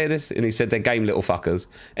 Yeah. Did I tell you this? And he said they're game little fuckers.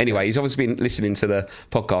 Anyway, he's obviously been listening to the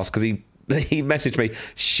podcast because he messaged me,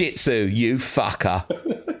 Shih Tzu, you fucker.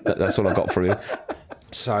 That's all I got from him.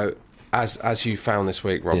 So, as you found this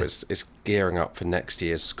week, Rob, it's gearing up for next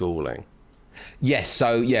year's schooling. Yes,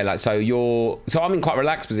 so I'm in quite a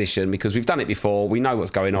relaxed position because we've done it before, we know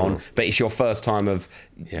what's going on, but it's your first time of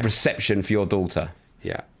reception for your daughter.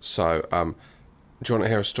 Yeah. So, do you want to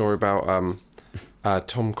hear a story about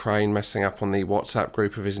Tom Crane messing up on the WhatsApp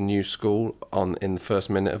group of his new school in the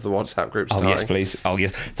first minute of the WhatsApp group starting? Oh, yes, please. Oh,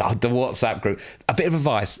 yes. The WhatsApp group. A bit of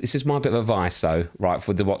advice. This is my bit of advice, though, right,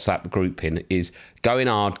 for the WhatsApp grouping is going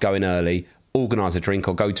hard, going early, organise a drink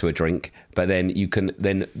or go to a drink, but then you can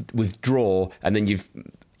then withdraw and then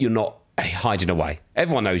you're not hiding away.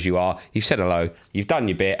 Everyone knows you are. You've said hello. You've done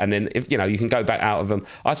your bit, and then if you can go back out of them.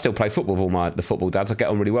 I still play football with all the football dads. I get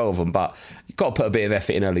on really well with them, but you've got to put a bit of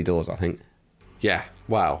effort in early doors, I think. Yeah.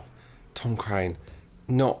 Wow. Tom Crane,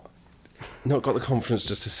 not got the confidence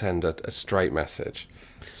just to send a straight message.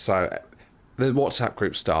 So the WhatsApp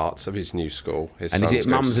group starts of his new school. And is it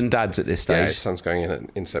mums and dads at this stage? Yeah, his son's going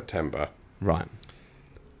in September. Right.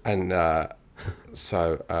 And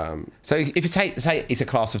so if you say it's a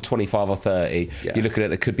class of 25 or 30, you're looking at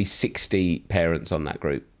there could be 60 parents on that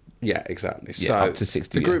group. Yeah, exactly. Yeah, so up to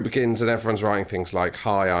 60. The group begins and everyone's writing things like,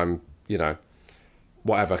 "Hi, I'm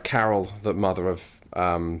whatever, Carol, the mother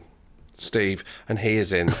of Steve, and he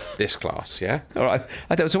is in this class." Yeah. All right.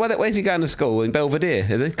 So where's he going to school? In Belvedere,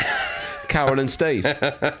 is he? Carol and Steve.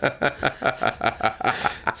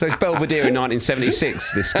 So it's Belvedere in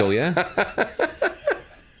 1976, this school, yeah?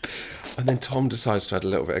 And then Tom decides to add a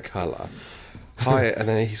little bit of colour. Hi, and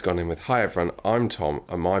then he's gone in with, "Hi everyone, I'm Tom,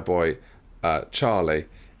 and my boy Charlie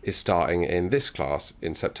is starting in this class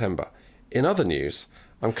in September. In other news,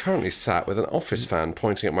 I'm currently sat with an office fan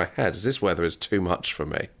pointing at my head as this weather is too much for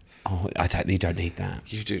me." Oh, you don't need that.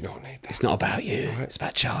 You do not need that. It's not about you. Right. It's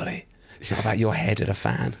about Charlie. It's not about your head at a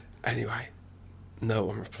fan. Anyway, no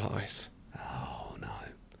one replies. Oh, no.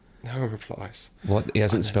 No one replies. What? He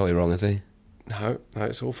hasn't spelled it wrong, has he? No,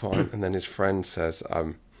 it's all fine. And then his friend says,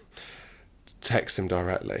 text him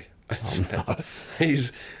directly. No. He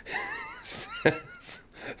says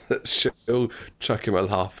that she'll chuck him a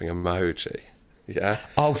laughing emoji. Yeah.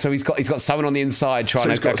 Oh, so he's got someone on the inside trying So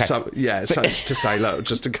he's to... got okay. so to say, look,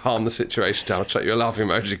 just to calm the situation down, I'll chuck you a laughing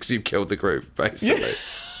emoji because you've killed the group, basically.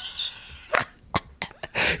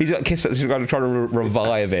 He's got Kiss. He's going to try to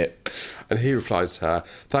revive it. And he replies to her,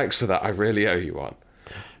 thanks for that, I really owe you one.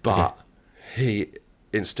 But he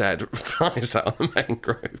instead replies that on the main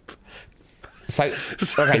group. So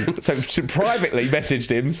she privately messaged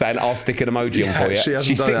him saying, I'll stick an emoji on for you. She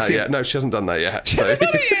hasn't done that yet. No, she hasn't done that yet. So.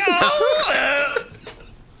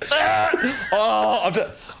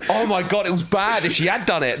 Oh my God, it was bad if she had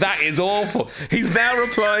done it. That is awful. He's now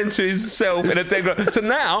replying to himself in a dead. So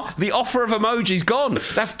now the offer of emoji's gone.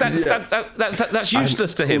 That's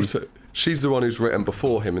useless to him. Also, she's the one who's written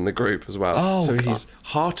before him in the group as well. Oh, so God. he's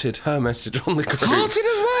hearted her message on the group. Hearted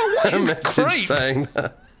as well? What her is message creep? saying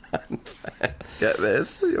that. Get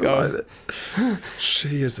this, you'll like this.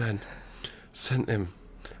 She has then sent him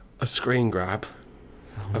a screen grab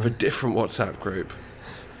of a different WhatsApp group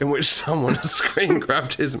in which someone has screen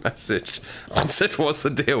grabbed his message and said, "What's the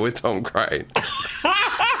deal with Tom Crane?"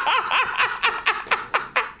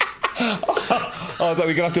 Oh,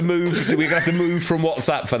 we're gonna have to move. We're gonna have to move from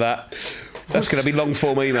WhatsApp for that. That's gonna be long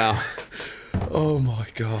form email. Oh my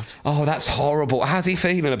God. Oh, that's horrible. How's he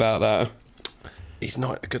feeling about that? He's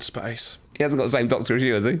not in a good space. He hasn't got the same doctor as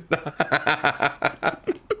you, has he?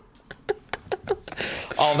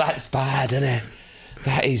 Oh, that's bad, isn't it?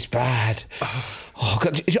 That is bad. Oh,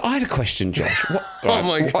 God. I had a question, Josh. Oh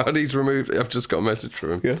my God, he's removed. I've just got a message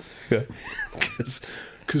from him. Yeah.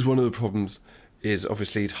 Because one of the problems is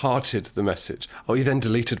obviously he'd hearted the message. Oh, he then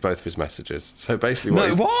deleted both of his messages. So basically,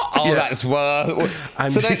 What? Oh, that's worse.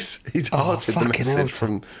 And So he's hearted the message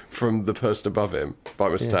from the person above him by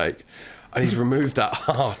mistake. Yeah. And he's removed that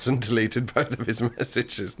heart and deleted both of his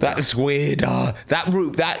messages now. That's weird.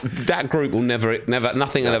 That group will never,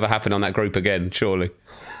 nothing will ever happen on that group again, surely.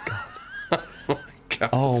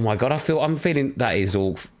 Oh my God, I'm feeling that is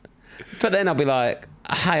all. But then I'll be like,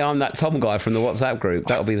 hey, I'm that Tom guy from the WhatsApp group.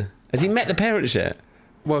 That'll be. Has he met the parents yet?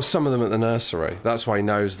 Well, some of them at the nursery. That's why he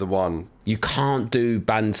knows the one. You can't do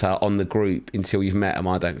banter on the group until you've met them,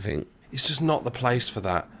 I don't think. It's just not the place for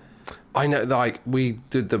that. I know, like, we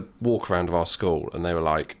did the walk around of our school and they were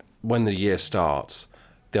like, when the year starts,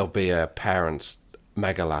 there'll be a parents'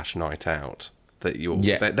 Megalash night out. That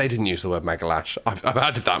they didn't use the word Megalash. I've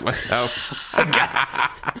added that myself.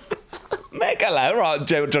 Megalash, right,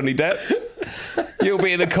 Johnny Depp. You'll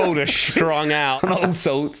be in the corner strung out on all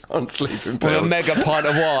sorts. On sleeping with pills. A mega pint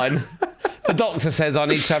of wine. The doctor says I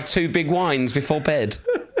need to have 2 big wines before bed.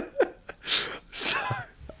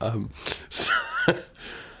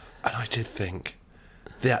 And I did think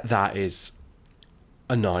that is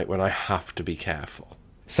a night when I have to be careful.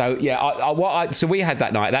 So yeah, so we had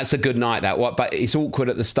that night. That's a good night. But it's awkward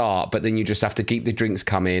at the start. But then you just have to keep the drinks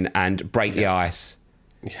coming and break the ice.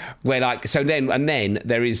 Yeah. Then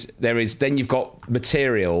you've got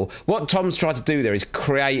material. What Tom's tried to do there is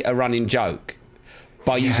create a running joke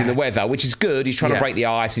by using the weather, which is good. He's trying to break the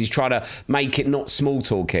ice. He's trying to make it not small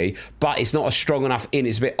talky, but it's not a strong enough in.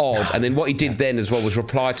 It's a bit odd. And then what he did then as well was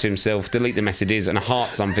reply to himself, delete the messages, and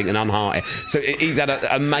heart something and unheart it. So he's had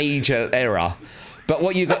a major error. But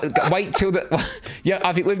what you got? Wait till the. Yeah,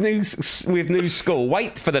 I think with new school,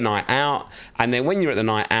 wait for the night out, and then when you're at the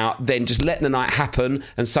night out, then just let the night happen,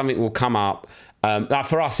 and something will come up. Like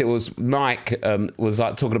for us, it was Mike was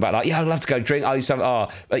like talking about like, I'd love to go drink. I used to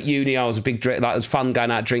have, at uni I was a big drink. Like it was fun going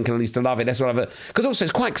out drinking. I used to love it. That's what I've. Because also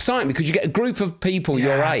it's quite exciting because you get a group of people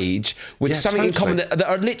your age with something in common that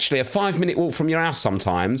are literally a 5-minute walk from your house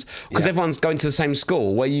sometimes because everyone's going to the same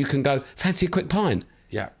school where you can go fancy a quick pint.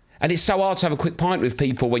 Yeah. And it's so hard to have a quick pint with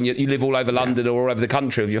people when you live all over London or all over the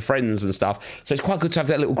country with your friends and stuff. So it's quite good to have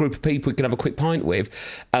that little group of people you can have a quick pint with.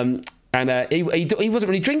 And he wasn't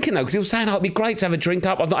really drinking though because he was saying, it'd be great to have a drink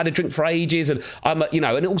up. I've not had a drink for ages, and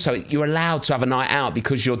and also you're allowed to have a night out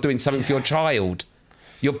because you're doing something for your child.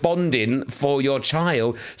 You're bonding for your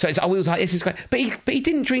child. So I was like, this is great. But he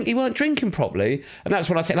didn't drink. He weren't drinking properly, and that's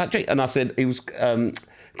when I said like drink. And I said he was.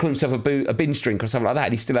 Calling himself a binge drinker or something like that,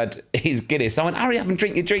 and he still had his Guinness. So I went, hurry up and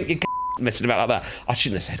drink your drink, you messing about like that. I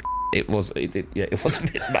shouldn't have said it was a bit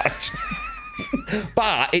much.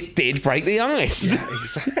 But it did break the ice. Yeah,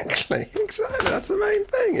 exactly. That's the main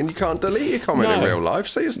thing. And you can't delete your comment in real life,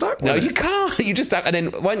 so you're stuck with it. No, you can't. You just have, and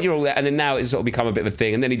then when you're all there, and then now it's sort of become a bit of a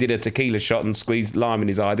thing. And then he did a tequila shot and squeezed lime in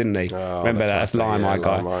his eye, didn't he? Oh, remember that? That's Lime Eye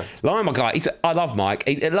guy. Lime Eye guy. I love Mike.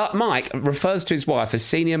 Mike refers to his wife as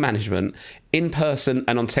senior management in person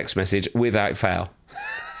and on text message without fail.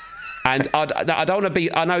 And I don't want to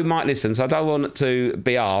be. I know Mike listens, so I don't want to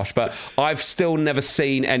be harsh, but I've still never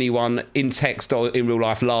seen anyone in text or in real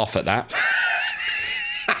life laugh at that.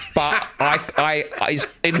 but it's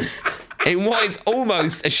in what is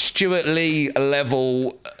almost a Stuart Lee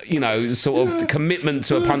level, sort of commitment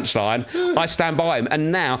to a punchline, I stand by him.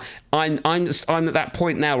 And now I'm at that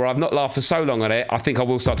point now where I've not laughed for so long on it. I think I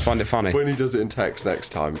will start to find it funny. When he does it in text next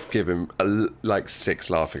time, give him 6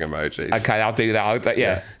 laughing emojis. Okay, I'll do that.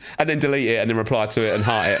 Yeah, and then delete it and then reply to it and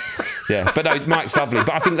heart it. Yeah, but no, Mike's lovely.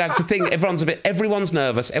 But I think that's the thing. Everyone's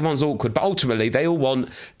nervous, everyone's awkward, but ultimately they all want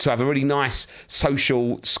to have a really nice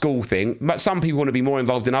social school thing. But some people want to be more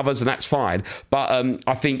involved than others, and that's fine. But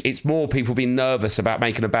I think it's more people being nervous about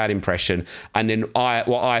making a bad impression. And then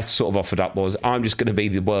what I sort of offered up was, I'm just going to be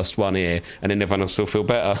the worst one here, and then everyone will still feel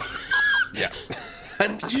better. Yeah.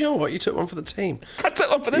 And you know what? You took one for the team. I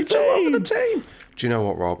took one for the team. Took one for the team. Do you know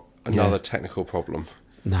what, Rob? Another technical problem.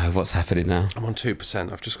 No, what's happening now? I'm on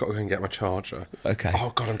 2%. I've just got to go and get my charger. Okay.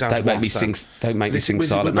 Oh God, I'm down to 1%. Don't make me sing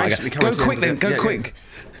Silent Night. Go quick then. Go quick.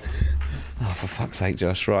 Oh, for fuck's sake,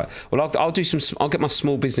 Josh. Right. Well, I'll do some. I'll get my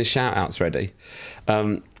small business shout-outs ready.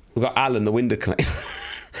 We've got Alan, the window cleaner.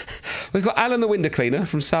 We've got Alan, the window cleaner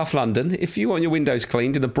from South London. If you want your windows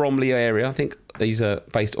cleaned in the Bromley area, I think these are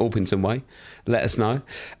based Orpington way, let us know.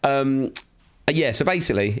 So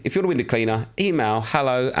basically, if you're a window cleaner, email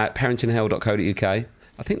hello@parentinghell.co.uk.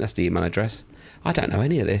 I think that's the email address. I don't know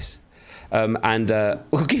any of this. And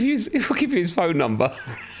we'll give you his phone number.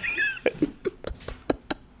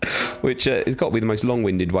 Which has got to be the most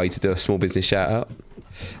long-winded way to do a small business shout-out.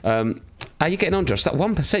 How are you getting on, Josh? That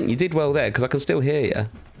 1%, you did well there, because I can still hear you.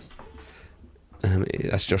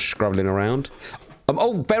 That's Josh scrubbling around.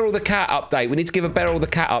 Beryl the cat update. We need to give a Beryl the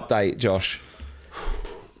cat update, Josh.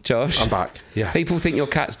 Josh? I'm back, yeah. People think your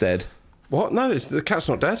cat's dead. What? No, the cat's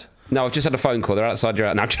not dead. No, I've just had a phone call. They're outside your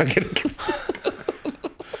house. No, I'm joking.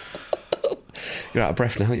 You're out of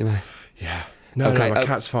breath now, aren't you, mate? Yeah. No, my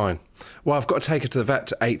cat's fine. Well, I've got to take her to the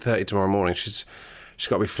vet at 8:30 tomorrow morning. She's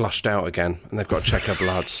got to be flushed out again, and they've got to check her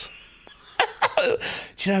bloods. Do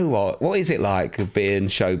you know what? What is it like being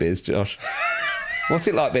showbiz, Josh? What's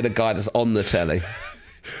it like being a guy that's on the telly?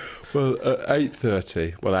 Well, at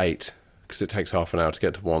 8:30, 8, because it takes half an hour to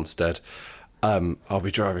get to Wanstead, I'll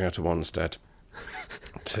be driving her to Wanstead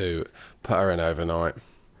to put her in overnight.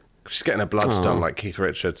 She's getting her bloods done like Keith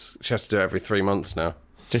Richards. She has to do it every 3 months now.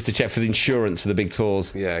 Just to check for the insurance for the big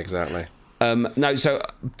tours. Yeah, exactly. So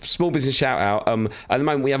small business shout out. At the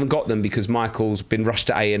moment we haven't got them because Michael's been rushed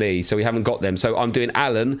to A&E, so we haven't got them. So I'm doing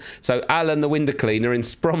Alan. So Alan, the window cleaner in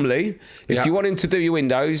Spromley. If you want him to do your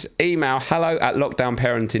windows, email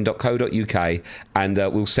hello@lockdownparenting.co.uk and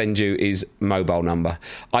we'll send you his mobile number.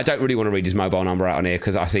 I don't really want to read his mobile number out on here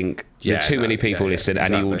because I think there are too many people listen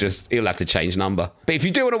and he'll have to change number. But if you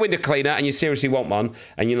do want a window cleaner and you seriously want one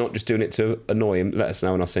and you're not just doing it to annoy him, let us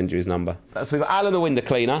know and I'll send you his number. So we've got Alan, the window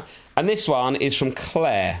cleaner. And this one is from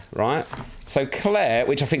Claire, right? So Claire,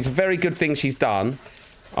 which I think is a very good thing she's done,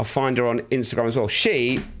 I'll find her on Instagram as well.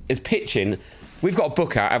 She is pitching. We've got a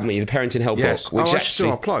book out, haven't we? The Parenting Hell book. Which I should do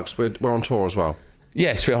our plugs. We're on tour as well.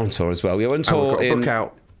 Yes, we're on tour as well. We're on tour. We've got a book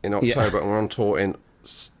out in October and we're on tour in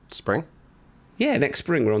spring. Yeah, next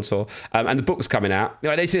spring we're on tour. And the book's coming out.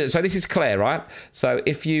 So this is Claire, right? So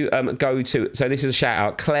if you go to... So this is a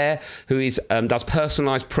shout-out. Claire, who is does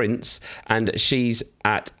personalised prints, and she's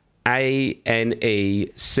at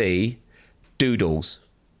ANEC Doodles.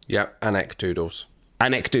 Yep, ANEC Doodles.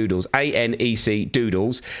 ANEC Doodles, ANEC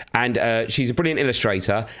Doodles, and she's a brilliant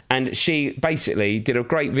illustrator, and she basically did a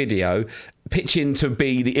great video pitching to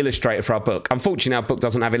be the illustrator for our book. Unfortunately, our book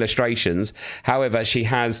doesn't have illustrations. However, she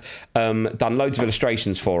has done loads of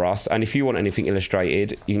illustrations for us, and if you want anything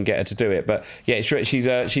illustrated, you can get her to do it. But yeah,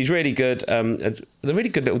 she's really good. They're really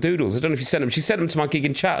good little doodles. I don't know if you sent them. She sent them to my gig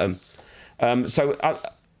in Chatham.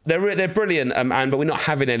 They're brilliant, but we're not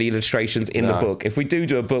having any illustrations in the book. If we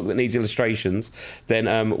do a book that needs illustrations, then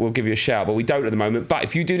we'll give you a shout, but we don't at the moment. But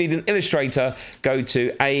if you do need an illustrator, go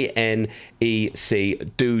to ANEC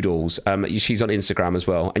Doodles. She's on Instagram as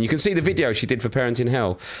well. And you can see the video she did for Parenting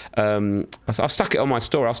Hell. I've stuck it on my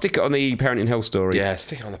story. I'll stick it on the Parenting Hell story. Yeah,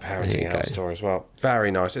 stick it on the Parenting Hell story as well. Very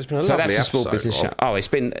nice. It's been a lovely episode. Small business show. Oh, it's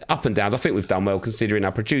been up and downs. I think we've done well considering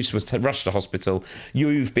our producer was rushed to hospital.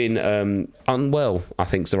 You've been unwell, I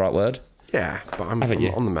think. The right word. Yeah, but I'm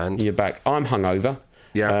on the mend. You're back. I'm hungover.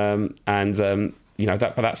 Yeah.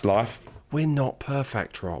 But that's life. We're not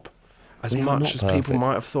perfect, Rob. As much as people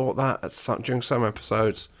might have thought that during some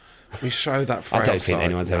episodes, we show that frail I don't think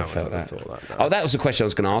anyone's ever felt that. Oh, that was the question I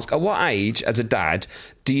was going to ask. At what age, as a dad,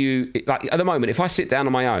 do you like? At the moment, if I sit down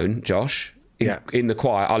on my own, Josh, in the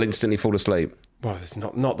quiet, I'll instantly fall asleep. Well, it's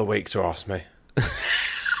not the week to ask me.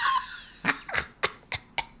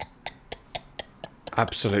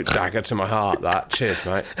 Absolute dagger to my heart, that. Cheers,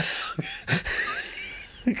 mate.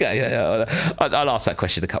 Okay, yeah. I'll ask that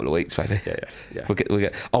question in a couple of weeks, maybe. Yeah. We'll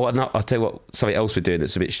get. Oh, no, I'll tell you what. Something else we're doing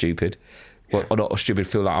that's a bit stupid. Well, or not stupid.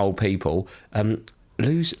 Feel like old people.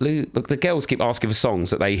 Look, the girls keep asking for songs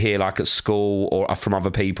that they hear like at school or from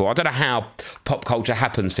other people. I don't know how pop culture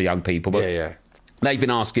happens for young people, but they've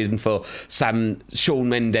been asking for Shawn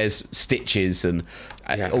Mendes Stitches and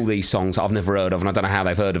all these songs that I've never heard of, and I don't know how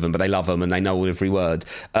they've heard of them, but they love them and they know every word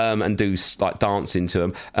and do like dancing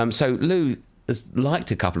to them. So Lou has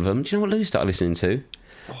liked a couple of them. Do you know what Lou started listening to?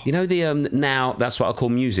 You know the Now That's What I Call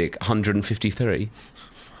Music 153.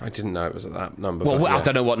 I didn't know it was at that number. Well, but I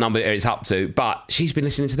don't know what number it's up to, but she's been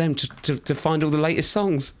listening to them to find all the latest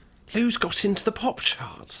songs. Lou's got into the pop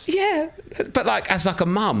charts. Yeah, but like as like a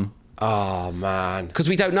mum. Oh, man. Because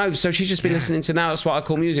we don't know, so she's just been listening to Now That's What I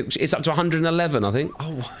Call Music. It's up to 111, I think.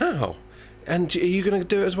 Oh, wow. And are you going to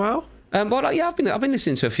do it as well? I've been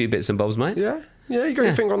listening to a few bits and bobs, mate. Yeah? Yeah, you got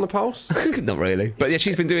your finger on the pulse? Not really. But yeah,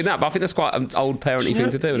 she's been doing that, but I think that's quite an old parenty thing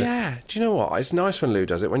to do, isn't it? Yeah. Do you know what? It's nice when Lou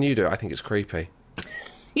does it. When you do it, I think it's creepy.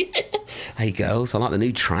 Hey, girls, I like the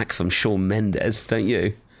new track from Shawn Mendes, don't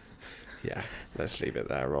you? Yeah, let's leave it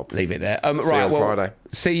there, Rob. Leave it there. See you on Friday.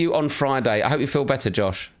 See you on Friday. I hope you feel better,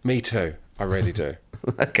 Josh. Me too. I really do.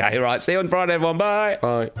 Okay, right. See you on Friday, everyone. Bye.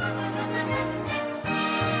 Bye.